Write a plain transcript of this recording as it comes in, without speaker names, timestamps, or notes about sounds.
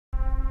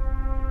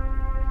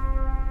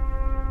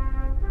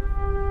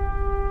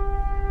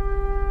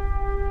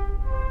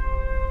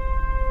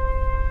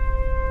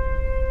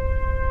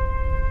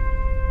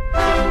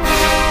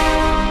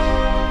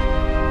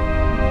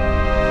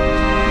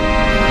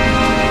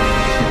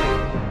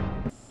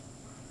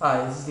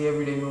Hi, this is the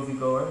Everyday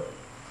Moviegoer.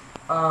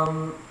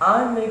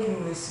 I'm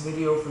making this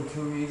video for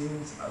two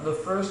reasons. The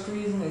first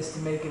reason is to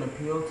make an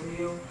appeal to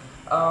you.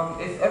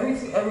 If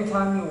every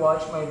time you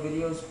watch my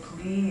videos,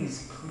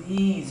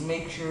 please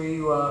make sure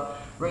you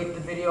rate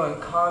the video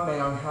and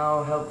comment on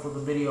how helpful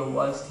the video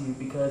was to you,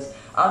 because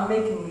I'm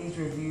making these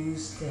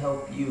reviews to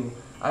help you.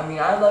 I mean,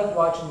 I like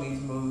watching these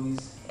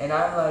movies, and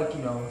I like,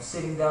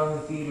 sitting down in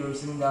the theater or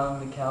sitting down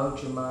on the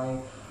couch in my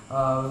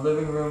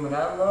living room, and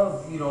I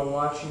love,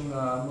 watching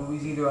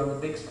movies either on the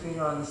big screen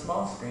or on the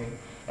small screen.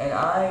 And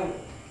I,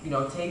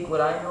 take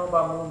what I know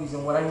about movies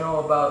and what I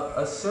know about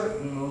a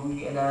certain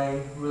movie, and I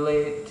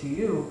relate it to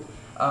you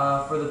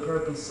for the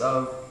purpose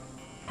of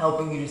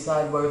helping you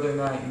decide whether or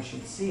not you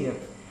should see it.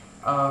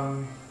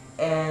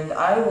 And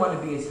I want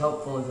to be as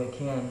helpful as I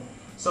can.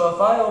 So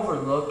if I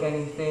overlook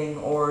anything,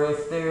 or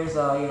if there's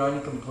any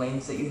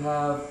complaints that you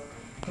have,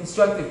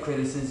 constructive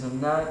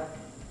criticism, not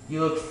you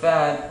look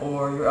fat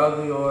or you're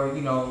ugly or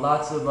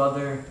lots of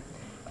other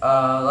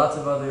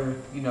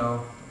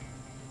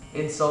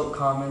insult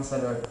comments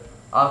that are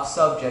off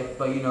subject,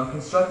 but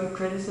constructive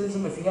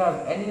criticism. If you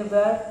have any of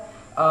that,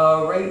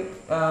 rate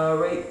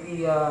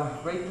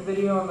the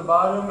video on the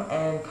bottom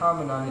and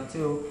comment on it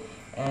too,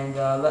 and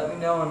let me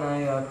know, and I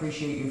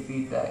appreciate your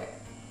feedback.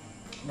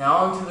 Now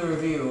on to the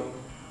review.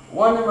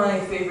 One of my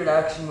favorite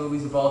action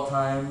movies of all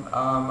time.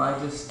 I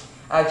just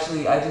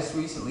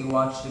recently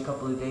watched it a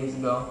couple of days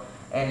ago,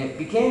 and it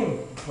became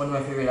one of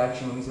my favorite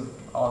action movies of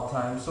all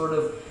time, sort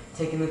of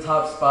taking the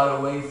top spot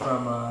away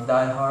from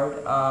Die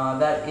Hard.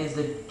 That is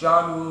the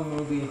John Woo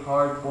movie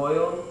Hard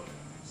Boiled,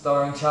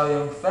 starring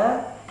Chow.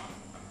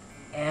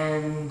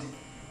 And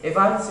if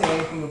I have to say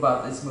anything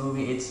about this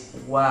movie, it's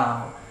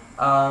wow.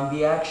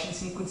 The action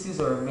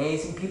sequences are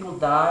amazing. People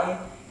die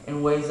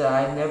in ways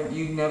that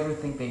you'd never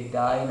think they'd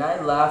die, and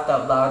I laughed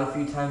out loud a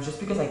few times just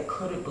because I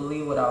couldn't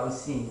believe what I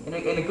was seeing, in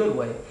a good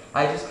way.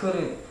 I just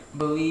couldn't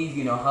believe,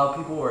 how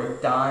people were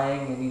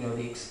dying, and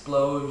the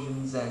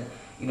explosions, and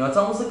it's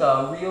almost like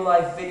a real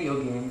life video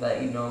game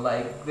that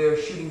like they're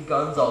shooting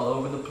guns all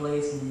over the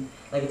place, and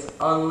like it's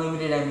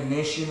unlimited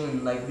ammunition,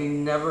 and like they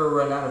never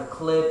run out of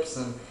clips,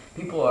 and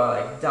people are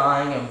like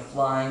dying and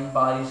flying,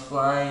 bodies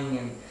flying,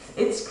 and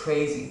it's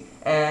crazy.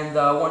 And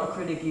one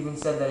critic even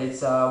said that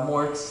it's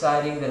more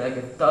exciting than like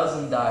a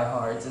dozen Die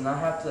Hards, and I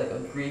have to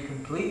agree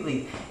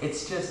completely.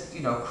 It's just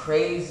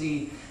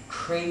crazy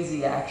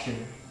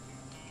action.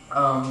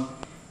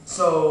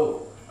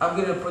 So I'm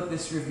gonna put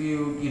this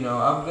review,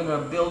 I'm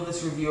gonna build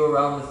this review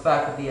around the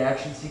fact that the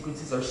action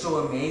sequences are so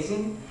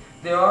amazing.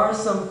 There are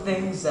some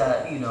things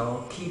that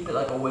keep it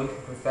away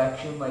from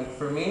perfection. Like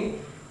for me,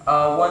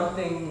 one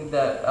thing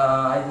that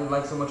I didn't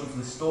like so much was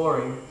the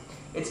story.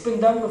 It's been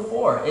done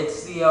before.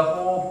 It's the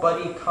whole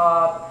buddy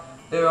cop,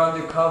 they're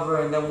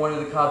undercover, and then one of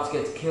the cops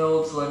gets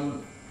killed, so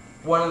then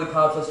one of the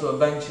cops has to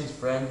avenge his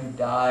friend who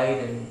died,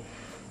 and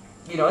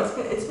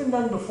it's been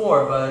done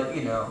before, but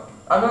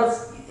I'm not.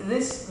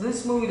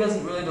 This movie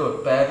doesn't really do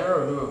it better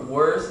or do it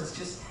worse. It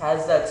just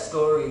has that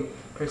story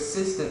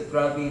persistent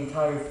throughout the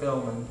entire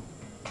film, and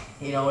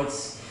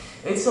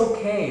it's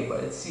okay,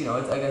 but it's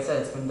like I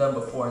said, it's been done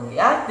before, and the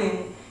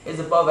acting is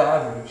above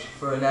average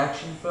for an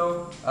action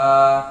film.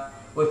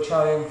 With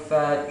Chow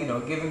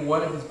giving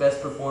one of his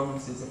best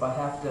performances. If I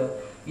have to,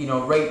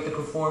 rate the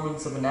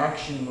performance of an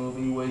action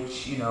movie,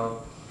 which,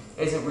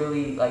 isn't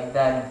really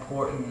that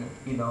important,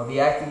 the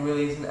acting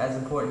really isn't as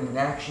important in an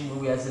action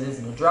movie as it is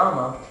in a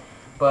drama,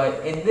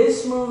 but in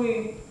this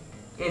movie,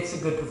 it's a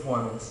good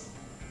performance.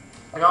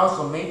 And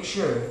also make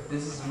sure,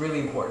 this is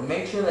really important,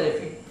 make sure that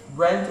if you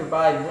rent or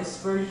buy this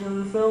version of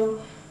the film,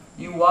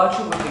 you watch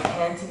it with the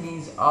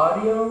Cantonese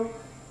audio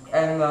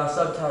and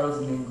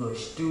subtitles in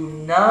English. Do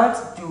not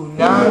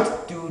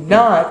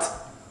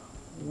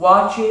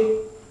watch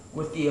it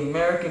with the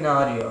American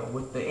audio,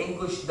 with the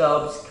English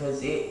dubs,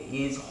 because it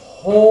is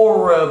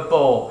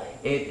horrible.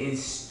 It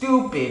is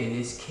stupid, it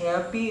is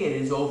campy, it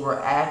is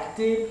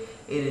overacted,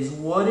 it is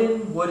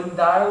wooden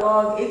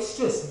dialogue. It's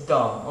just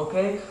dumb,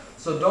 okay?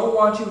 So don't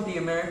watch it with the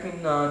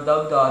American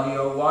dubbed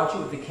audio. Watch it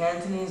with the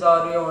Cantonese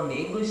audio and the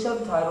English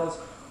subtitles,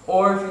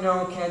 or if you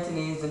know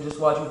Cantonese, then just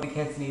watch it with the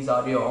Cantonese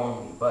audio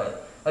only.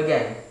 But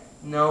again,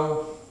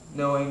 no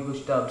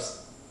English dubs.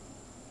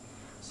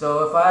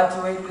 So if I had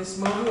to rate this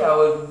movie, I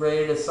would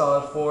rate it a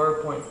solid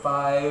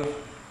 4.5,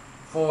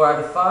 4 out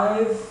of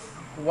 5.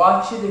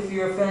 Watch it if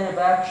you're a fan of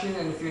action,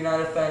 and if you're not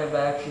a fan of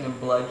action and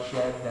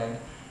bloodshed, then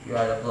you're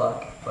out of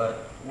luck.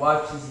 But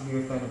watch this if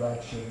you're a fan of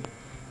action.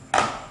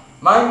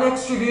 My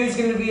next review is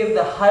going to be of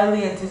the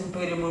highly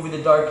anticipated movie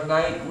The Dark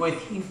Knight,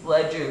 with Heath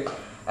Ledger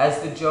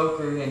as the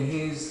Joker, and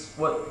he's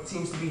what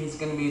seems to be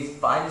going to be his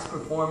finest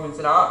performance,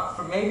 and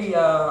for maybe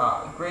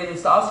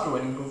greatest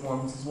Oscar-winning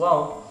performance as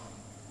well.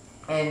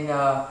 And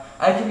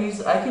I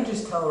can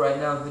just tell right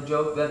now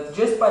that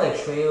just by the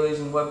trailers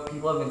and what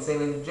people have been saying,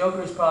 that the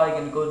Joker is probably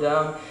going to go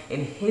down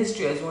in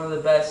history as one of the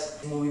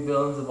best movie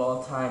villains of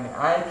all time, and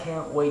I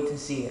can't wait to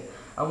see it.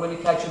 I'm going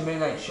to catch a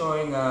midnight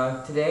showing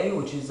today,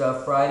 which is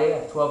Friday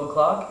at 12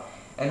 o'clock,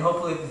 And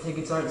hopefully if the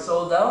tickets aren't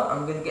sold out,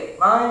 I'm going to get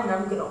mine and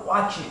I'm going to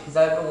watch it because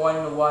I've been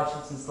wanting to watch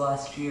it since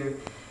last year.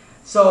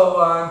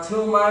 So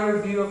until my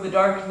review of The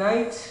Dark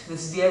Knight,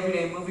 this is the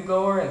Everyday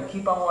Moviegoer, and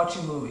keep on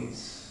watching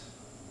movies.